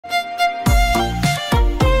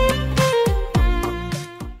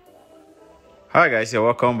Hi guys,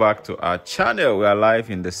 welcome back to our channel. We are live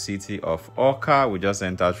in the city of Awka. We just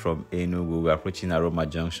entered from Enugu. We are approaching Aroma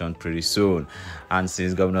Junction pretty soon. And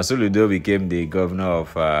since Governor Soludo became the governor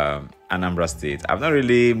of Anambra State, I've not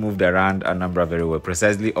really moved around Anambra very well,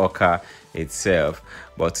 precisely Awka itself.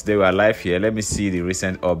 But today we are live here. Let me see the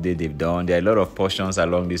recent update they've done. There are a lot of portions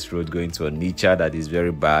along this road going to Onitsha that is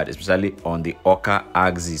very bad, especially on the Awka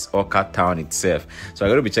axis, Awka town itself. So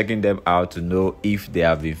I'm going to be checking them out to know if they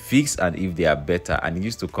have been fixed and if they are better. And it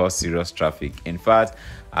used to cause serious traffic. In fact,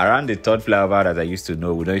 around the third flyover that I used to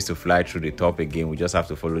know, we don't used to fly through the top again. We just have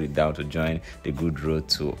to follow it down to join the good road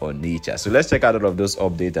to Onitsha. So let's check out all of those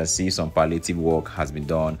updates and see if some palliative work has been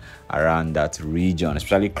done around that region,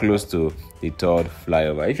 especially close to the third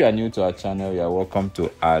flyover. If you are new to our channel, you are welcome to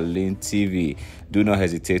Arlin TV. Do not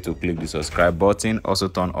hesitate to click the subscribe button. Also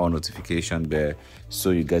turn on notification bell so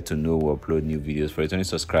you get to know we upload new videos. For returning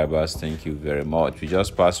subscribers, thank you very much. We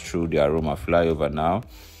just passed through the Aroma flyover now.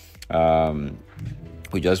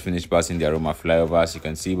 We just finished passing the Aroma flyover. As you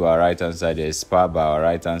can see by our right hand side, there's Spa by our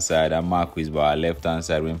right hand side, and Mark is by our left hand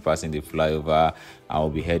side when passing the flyover. I will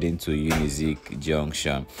be heading to Unizik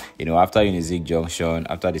Junction. You know, after Unizik Junction,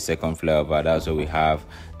 after the second flyover, that's where we have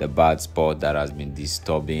the bad spot that has been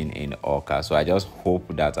disturbing in Awka. So I just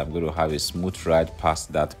hope that I'm going to have a smooth ride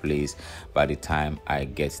past that place by the time I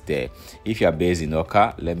get there. If you are based in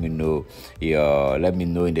Awka, let me know. Let me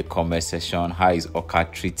know in the comment section, how is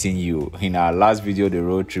Awka treating you? In our last video, the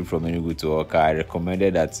road trip from Enugu to Awka, I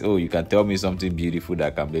recommended that, oh, you can tell me something beautiful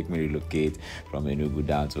that can make me relocate from Enugu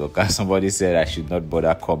down to Awka. Somebody said I should not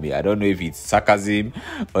bother coming. I don't know if it's sarcasm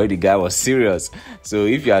or if the guy was serious. So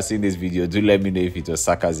if you are seeing this video, do let me know if it was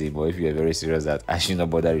sarcasm or if you are very serious that I should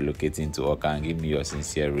not bother relocating to Awka, and give me your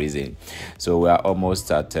sincere reason. So we are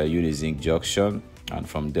almost at Unizik Junction, and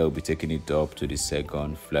from there we'll be taking it up to the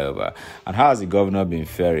second flyover. And how has the governor been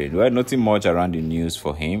faring? Well, nothing much around the news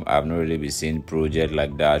for him. I've not really been seeing projects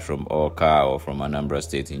like that from Awka or from Anambra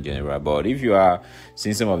State in general. But if you are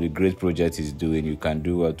seeing some of the great projects he's doing, you can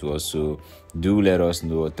do what to also do let us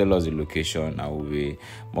know, tell us the location, and we'll be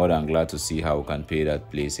more than glad to see how we can pay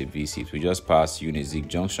that place a visit. We just passed Unizik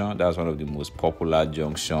Junction. That's one of the most popular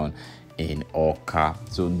junction in Awka.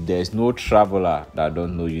 So there's no traveler that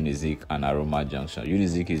don't know Unizik and Aroma Junction.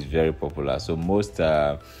 Unizik is very popular. So most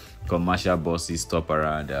commercial buses stop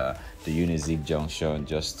around the Unizik Junction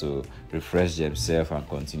just to refresh themselves and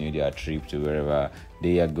continue their trip to wherever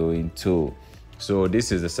they are going to. So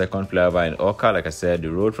this is the second flyover in Awka. Like I said, the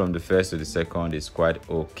road from the first to the second is quite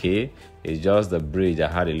okay. It's just the bridge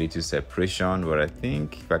that had a little separation, but I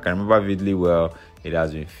think, if I can remember vividly well, it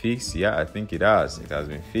has been fixed. Yeah, I think it has. It has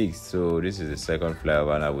been fixed. So this is the second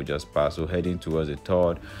flyover that we just passed. So heading towards the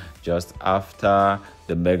third, just after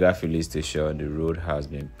the mega filling station, the road has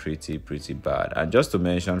been pretty bad. And just to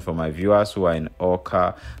mention for my viewers who are in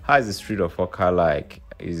Awka, how is the street of Awka like?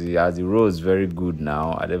 Are the roads very good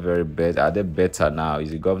now? Are they are they better now?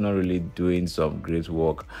 Is the governor really doing some great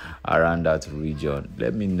work around that region?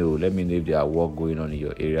 Let me know. Let me know if there are work going on in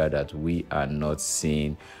your area that we are not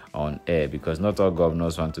seeing on air, because not all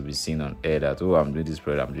governors want to be seen on air that, oh, I'm doing this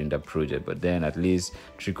project, I'm doing that project. But then at least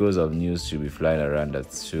trickles of news should be flying around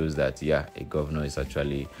that shows that, yeah, a governor is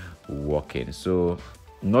actually working. So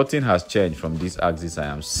nothing has changed from this axis I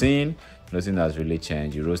am seeing. Nothing has really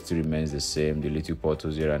changed. The road still remains the same. The little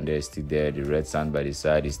portals here and there is still there. The red sand by the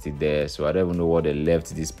side is still there. So I don't even know what they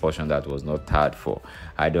left this portion that was not tarred for.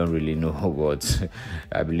 I don't really know, but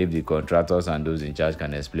I believe the contractors and those in charge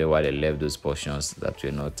can explain why they left those portions that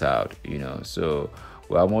were not tarred, you know. So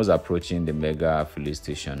we're almost approaching the mega filling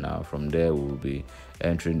station now. From there, we'll be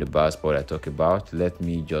entering the bar spot I talk about. Let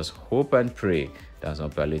me just hope and pray that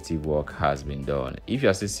some palliative work has been done. If you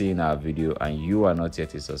are still seeing our video and you are not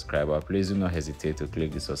yet a subscriber, please do not hesitate to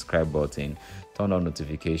click the subscribe button, turn on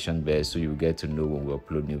notification bell so you get to know when we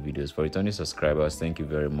upload new videos. For returning subscribers, thank you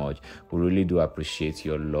very much. We really do appreciate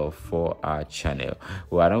your love for our channel.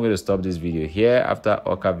 Well, I'm not going to stop this video here. After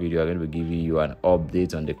Awka video, I'm going to be giving you an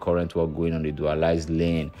update on the current work going on the dualized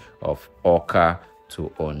lane of Awka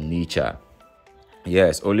to Onitsha.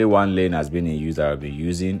 Yes, only one lane has been in use that I've been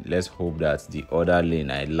using. Let's hope that the other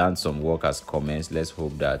lane, I learned some work has commenced. Let's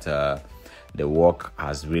hope that the work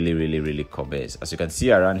has really commenced. As you can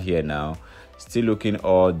see around here now, still looking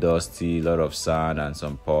all dusty, a lot of sand and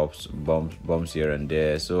some bumps here and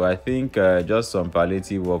there. So I think just some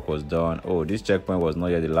palliative work was done. Oh, this checkpoint was not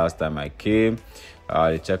here the last time I came.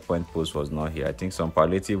 The checkpoint post was not here. I think some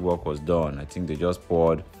palliative work was done. I think they just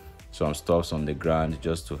poured some stuffs on the ground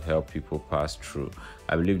just to help people pass through.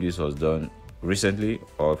 I believe this was done recently,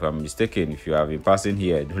 or if I'm mistaken, if you have been passing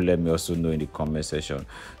here, do let me also know in the comment section.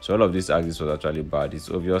 So all of this axis was actually bad. It's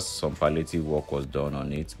obvious some palliative work was done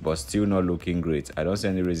on it, but still not looking great. I don't see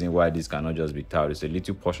any reason why this cannot just be tarred. It's a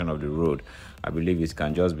little portion of the road. I believe it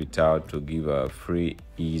can just be tarred to give a free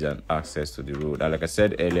ease and access to the road. And like I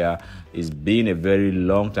said earlier, it's been a very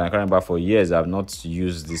long time. I can't remember, for years I've not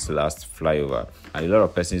used this last flyover, and a lot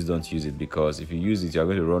of persons don't use it because if you use it, you're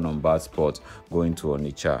going to run on bad spots going to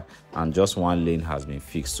Onitsha, and just one lane has been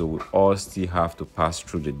fixed, so we all still have to pass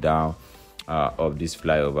through the down of this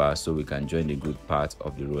flyover so we can join the good part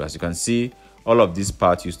of the road. As you can see, all of this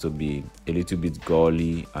part used to be a little bit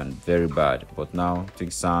gully and very bad, but now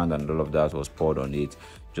thick sand and all of that was poured on it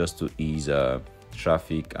just to ease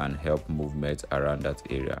traffic and help movement around that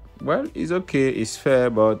area. Well, it's okay, it's fair,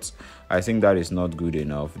 but I think that is not good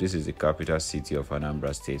enough. This is the capital city of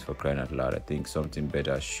Anambra State, for crying out loud. I think something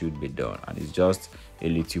better should be done, and it's just a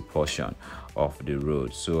little portion of the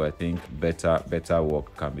road. So I think better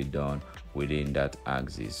work can be done within that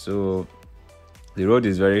axis. So the road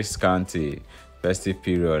is very scanty. Festive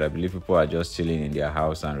period, I believe people are just chilling in their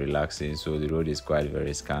house and relaxing, so the road is quite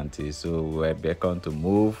very scanty. So we're beckoned to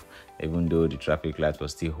move, even though the traffic light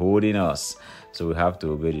was still holding us, so we have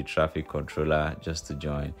to obey the traffic controller just to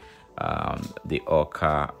join the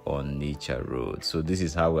Awka Onitsha road. So this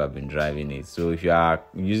is how we have been driving it. So if you are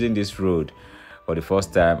using this road for the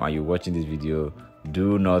first time and you're watching this video,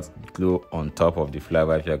 do not go on top of the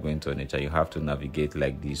flyover. If you are going to Onitsha, you have to navigate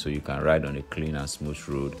like this so you can ride on a clean and smooth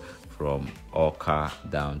road from Awka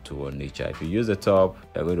down to Onitsha. If you use the top,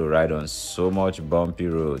 you're going to ride on so much bumpy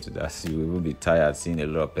roads that you will be tired seeing a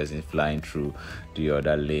lot of persons flying through the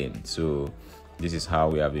other lane. So this is how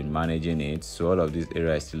we have been managing it. So all of this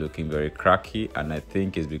area is still looking very cracky, and I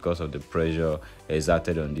think it's because of the pressure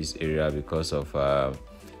exerted on this area because of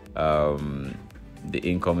the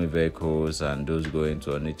incoming vehicles and those going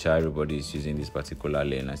to Onitsha. Everybody is using this particular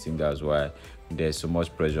lane. I think that's why there's so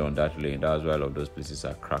much pressure on that lane. That's why all of those places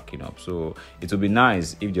are cracking up. So it would be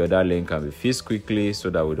nice if the other lane can be fixed quickly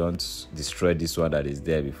so that we don't destroy this one that is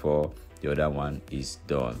there before the other one is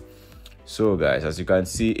done. So guys, as you can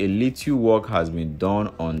see, a little work has been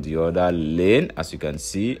done on the other lane, as you can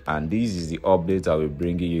see, and this is the update I will be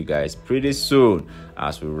bringing you guys pretty soon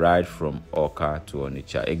as we ride from Awka to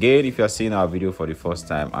Onitsha. Again, if you are seeing our video for the first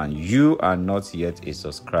time and you are not yet a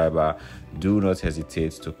subscriber, do not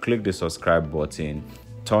hesitate to click the subscribe button,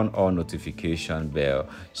 turn on notification bell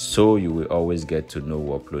so you will always get to know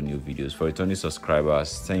we upload new videos. For returning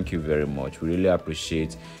subscribers, thank you very much. We really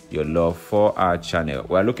appreciate your love for our channel.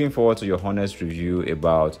 We are looking forward to your honest review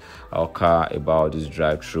about our car, about this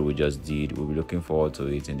drive-through we just did. We'll be looking forward to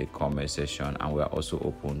it in the comment section, and we are also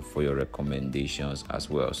open for your recommendations as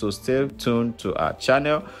well. So stay tuned to our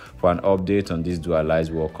channel for an update on this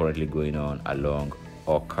dualized work currently going on along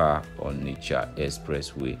Awka Onitsha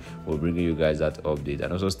Expressway. We'll bring you guys that update,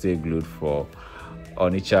 and also stay glued for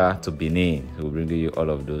Onitsha to Benin. We'll bring you all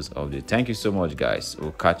of those updates. Thank you so much, guys.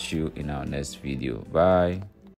 We'll catch you in our next video. Bye.